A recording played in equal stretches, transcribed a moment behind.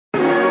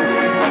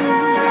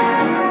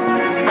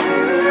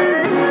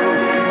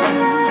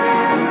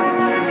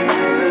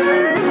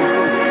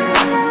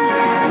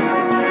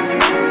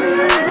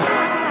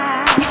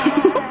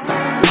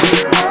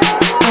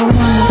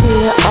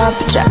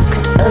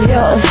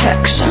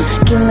affection.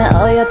 Give me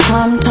all your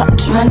time,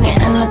 touch, money,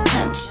 and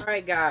attention.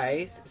 Alright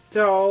guys,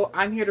 so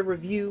I'm here to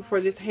review for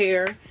this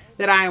hair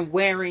that I am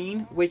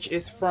wearing, which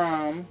is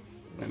from,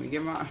 let me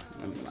get my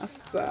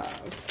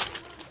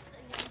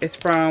stuff. It's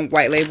from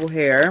White Label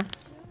Hair.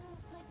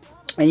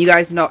 And you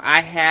guys know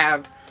I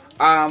have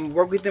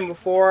worked with them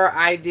before.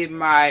 I did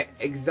my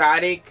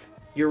exotic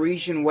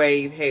Eurasian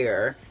wave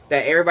hair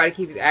that everybody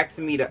keeps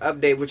asking me to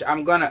update, which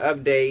I'm gonna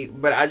update,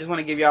 but I just want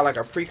to give y'all like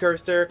a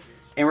precursor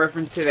in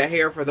reference to the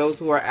hair for those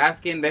who are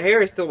asking. The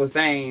hair is still the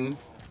same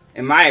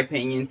in my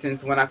opinion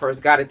since when I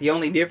first got it. The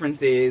only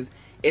difference is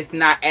it's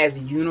not as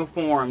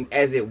uniform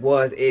as it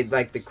was. It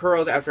like the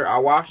curls after I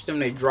washed them,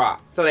 they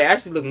dropped, so they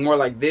actually look more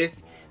like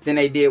this than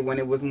they did when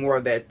it was more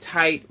of that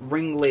tight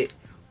ringlet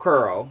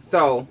curl.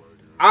 So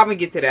I'm gonna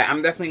get to that.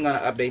 I'm definitely gonna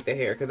update the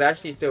hair because I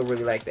actually still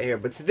really like the hair.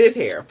 But to this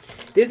hair,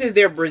 this is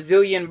their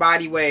Brazilian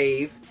body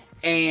wave,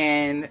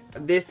 and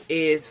this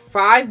is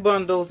 5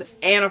 bundles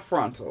and a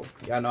frontal.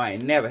 Y'all know I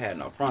ain't never had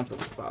no frontal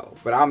before,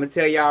 but I'm gonna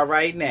tell y'all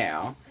right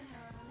now,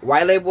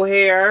 White Label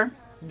Hair,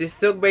 this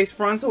Silkbase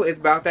Frontal is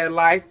about that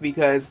life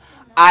because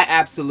I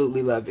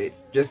absolutely love it.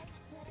 Just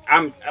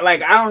I'm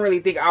like, I don't really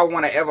think I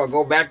want to ever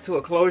go back to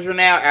a closure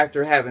now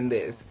after having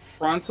this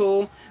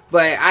frontal.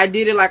 But I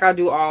did it like I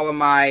do all of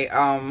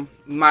my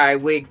my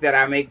wigs that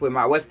I make with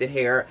my wefted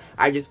hair.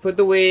 I just put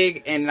the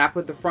wig and I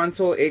put the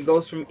frontal. It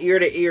goes from ear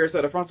to ear,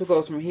 so the frontal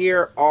goes from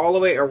here all the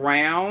way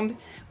around.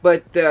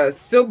 But the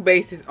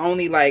Silkbase is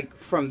only like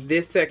from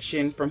this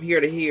section, from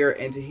here to here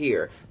and to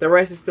here. The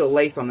rest is still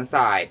lace on the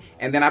side.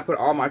 And then I put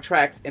all my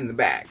tracks in the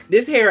back.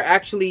 This hair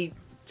actually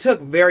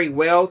took very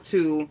well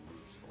to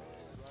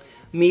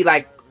me,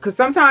 like, because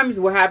sometimes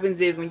what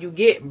happens is when you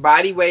get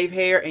body wave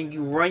hair and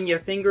you run your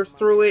fingers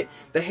through it,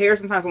 the hair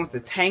sometimes wants to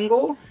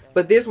tangle.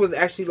 But this was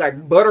actually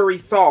like buttery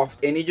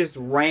soft and it just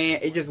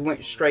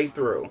went straight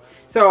through.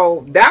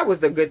 So that was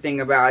the good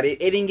thing about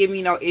it. It didn't give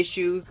me no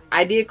issues.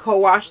 I did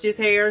co-wash this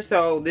hair,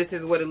 so this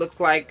is what it looks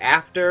like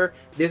after.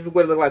 This is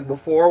what it looked like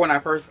before when I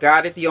first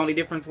got it. The only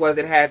difference was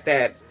it had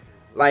that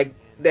like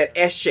that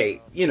S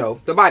shape, you know,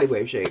 the body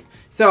wave shape.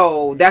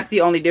 So that's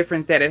the only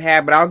difference that it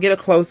had, but I'll get a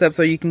close-up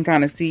so you can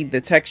kind of see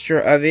the texture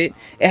of it.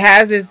 It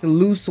has this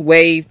loose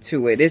wave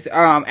to it. It's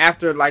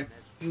after like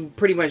you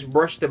pretty much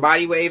brush the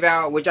body wave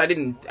out, which I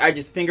didn't. I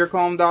just finger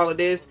combed all of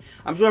this.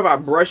 I'm sure if I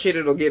brush it,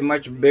 it'll get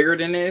much bigger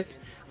than this.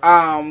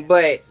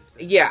 But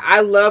yeah,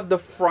 I love the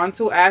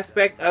frontal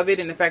aspect of it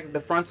and the fact that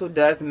the frontal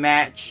does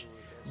match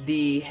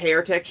the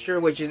hair texture,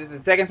 which is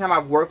the second time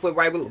I've worked with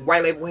White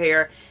Label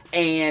Hair,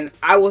 and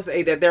I will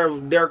say that their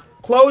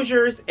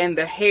closures and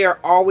the hair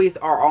always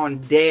are on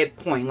dead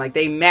point, like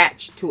they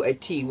match to a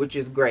T, which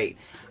is great.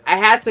 I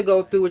had to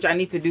go through, which I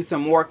need to do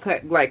some more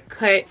cut,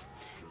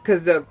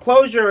 because the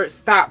closure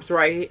stops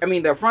right, I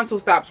mean the frontal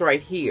stops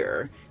right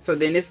here. So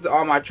then this is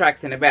all my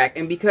tracks in the back,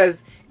 and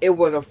because it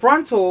was a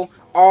frontal,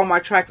 all my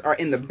tracks are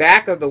in the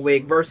back of the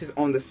wig versus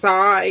on the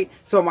side,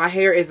 so my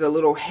hair is a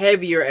little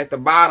heavier at the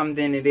bottom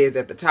than it is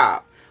at the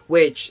top,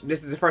 which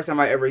this is the first time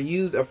I ever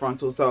used a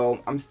frontal,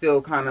 so I'm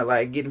still kind of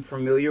like getting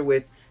familiar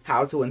with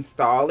how to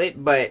install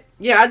it. But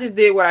yeah, I just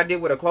did what I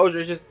did with a closure.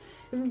 It's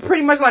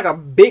pretty much like a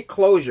big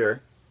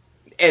closure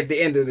at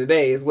the end of the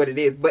day is what it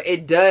is, but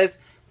it does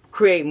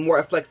create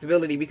more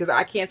flexibility because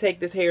I can't take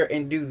this hair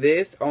and do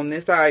this on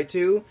this side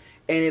too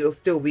and it'll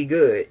still be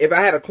good. If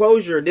I had a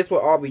closure, this will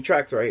all be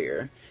tracks right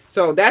here.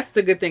 So that's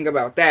the good thing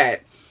about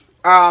that.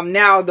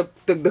 Now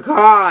the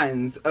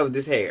cons of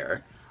this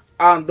hair.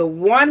 The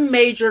one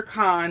major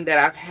con that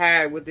I've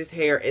had with this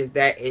hair is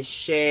that it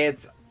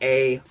sheds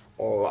a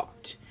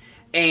lot.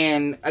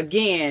 And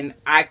again,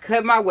 I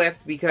cut my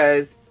wefts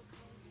because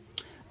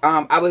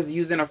I was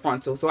using a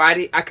frontal, so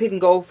I couldn't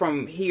go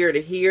from here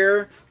to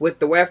here with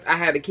the wefts. I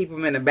had to keep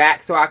them in the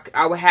back, so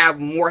I would have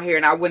more hair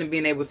and I wouldn't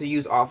been able to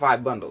use all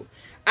 5 bundles.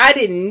 I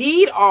didn't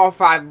need all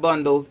 5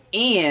 bundles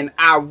in.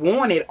 I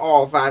wanted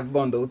all 5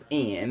 bundles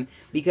in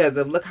because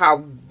of look how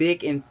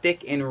big and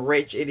thick and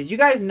rich it is. You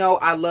guys know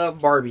I love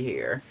Barbie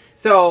hair.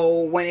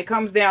 So when it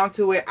comes down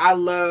to it, I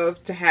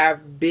love to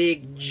have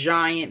big,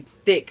 giant,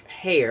 thick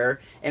hair.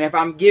 And if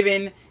I'm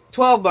given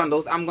 12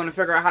 bundles, I'm going to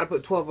figure out how to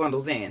put 12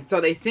 bundles in. So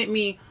they sent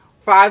me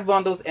 5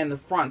 bundles and the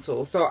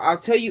frontal. So I'll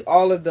tell you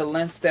all of the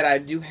lengths that I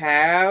do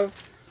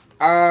have.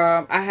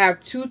 I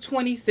have 2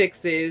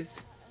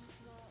 26s.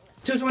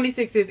 2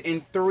 26s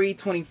and 3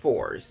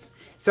 24s.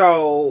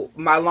 So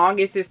my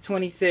longest is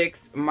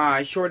 26,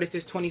 my shortest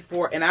is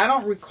 24, and I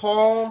don't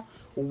recall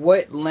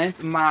what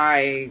length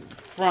my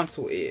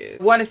frontal is.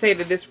 I want to say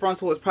that this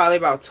frontal is probably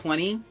about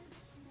 20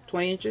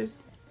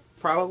 inches,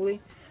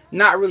 probably.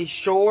 Not really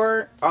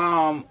sure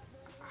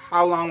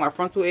how long my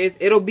frontal is.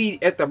 It'll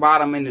be at the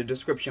bottom in the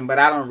description, but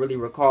I don't really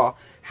recall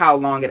how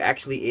long it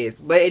actually is.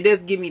 But it does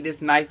give me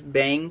this nice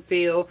bang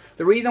feel.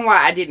 The reason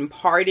why I didn't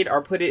part it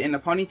or put it in a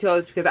ponytail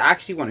is because I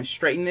actually want to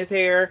straighten this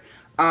hair.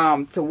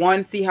 To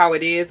 1, see how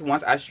it is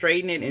once I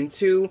straighten it, and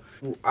 2,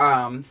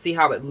 see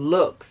how it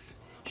looks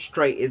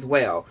straight as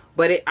well.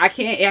 But it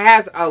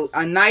has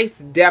a nice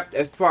depth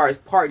as far as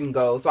parting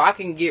goes, so I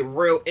can get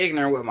real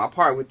ignorant with my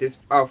part with this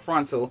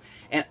frontal.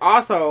 And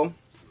also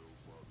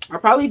I'll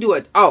probably do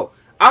it. Oh,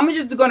 I'm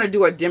just gonna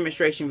do a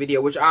demonstration video,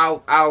 which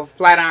I'll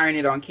flat iron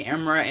it on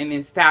camera and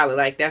then style it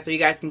like that, so you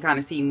guys can kind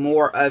of see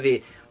more of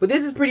it. But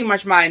this is pretty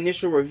much my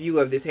initial review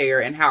of this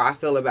hair and how I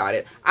feel about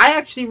it. I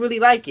actually really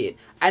like it.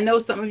 I know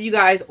some of you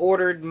guys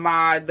ordered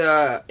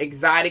the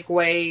exotic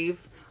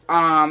wave,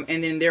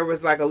 and then there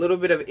was like a little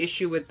bit of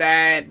issue with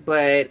that.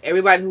 But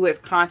everybody who has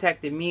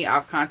contacted me,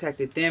 I've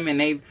contacted them, and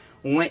they've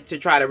went to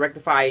try to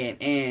rectify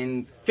it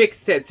and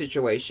fix that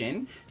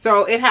situation.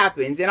 So it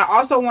happens. And I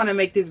also want to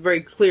make this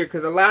very clear,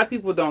 because a lot of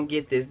people don't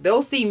get this.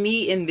 They'll see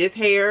me in this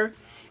hair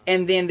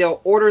and then they'll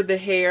order the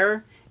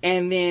hair,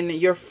 and then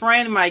your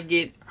friend might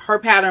get, her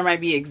pattern might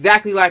be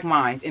exactly like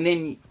mine, and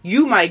then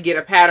you might get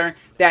a pattern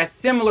that's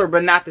similar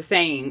but not the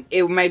same.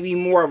 It may be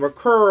more of a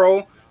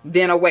curl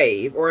than a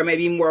wave, or it may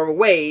be more of a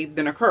wave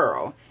than a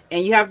curl.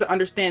 And you have to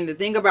understand, the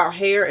thing about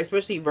hair,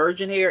 especially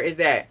virgin hair, is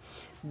that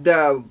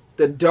the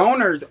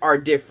donors are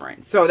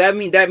different. So that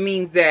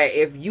means that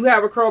if you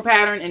have a curl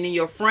pattern and then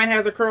your friend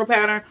has a curl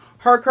pattern,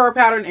 her curl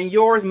pattern and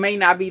yours may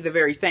not be the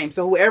very same.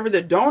 So whoever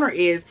the donor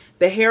is,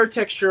 the hair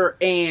texture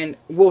and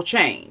will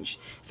change.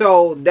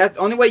 So that's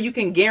the only way you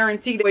can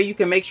guarantee, the way you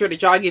can make sure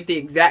that y'all get the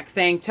exact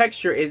same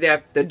texture, is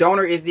that the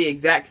donor is the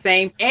exact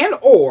same, and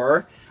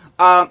or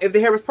if the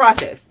hair was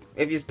processed.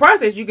 If it's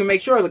processed, you can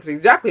make sure it looks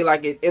exactly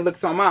like it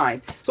looks on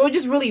mine. So it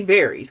just really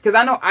varies. Because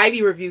I know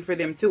Ivy reviewed for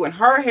them too, and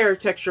her hair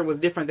texture was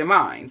different than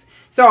mine.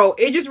 So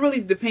it just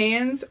really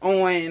depends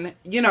on,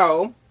 you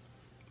know,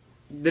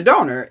 the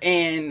donor.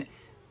 And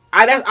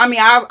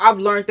I've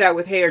learned that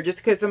with hair. Just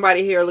because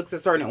somebody's hair looks a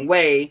certain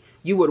way,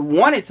 you would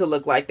want it to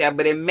look like that,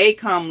 but it may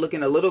come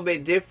looking a little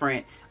bit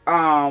different.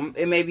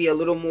 It may be a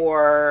little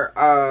more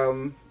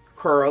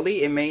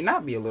curly. It may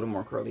not be a little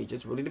more curly. It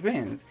just really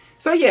depends.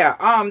 So yeah,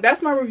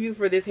 that's my review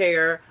for this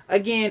hair.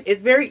 Again,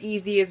 it's very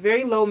easy. It's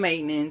very low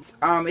maintenance.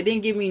 It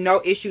didn't give me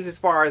no issues as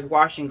far as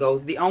washing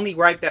goes. The only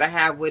gripe that I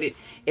have with it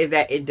is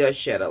that it does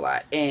shed a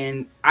lot,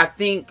 and I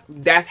think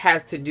that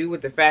has to do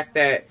with the fact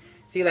that,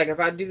 see, like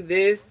if I do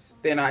this,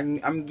 then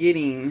I'm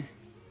getting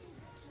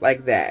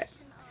like that.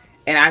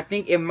 And I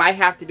think it might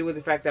have to do with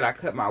the fact that I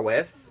cut my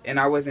wefts and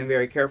I wasn't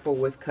very careful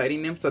with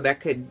cutting them. So that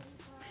could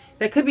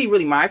be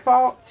really my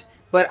fault.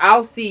 But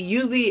I'll see.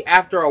 Usually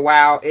after a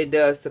while it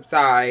does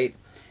subside,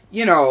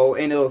 you know,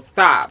 and it'll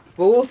stop.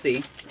 But we'll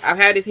see. I've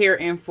had this hair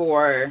in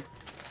for,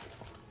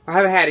 I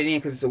haven't had it in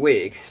because it's a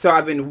wig. So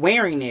I've been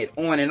wearing it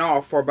on and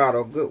off for about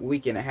a good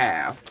week and a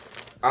half.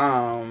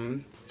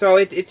 So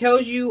it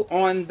tells you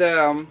on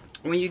the,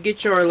 when you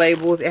get your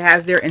labels, it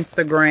has their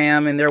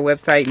Instagram and their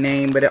website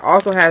name, but it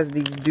also has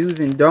these do's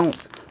and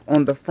don'ts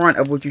on the front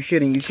of what you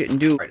should and you shouldn't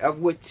do, of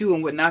what to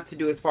and what not to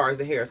do as far as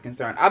the hair is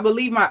concerned. I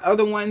believe my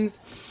other ones,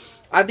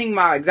 I think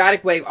my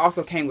exotic wave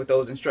also came with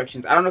those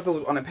instructions. I don't know if it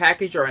was on a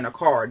package or in a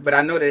card, but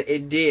I know that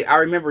it did. I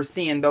remember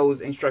seeing those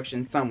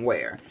instructions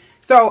somewhere.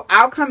 So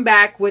I'll come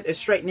back with a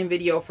straightening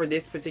video for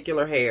this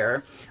particular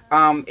hair.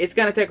 It's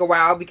going to take a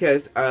while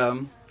because,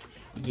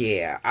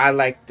 yeah, I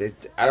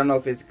don't know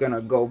if it's going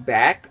to go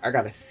back. I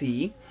got to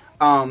see.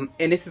 And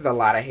this is a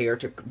lot of hair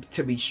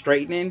to be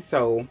straightening.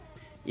 So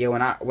yeah,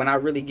 when I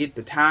really get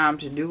the time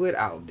to do it,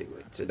 I'll do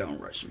it. So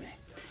don't rush me.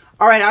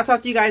 All right, I'll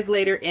talk to you guys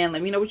later and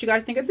let me know what you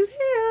guys think of this hair.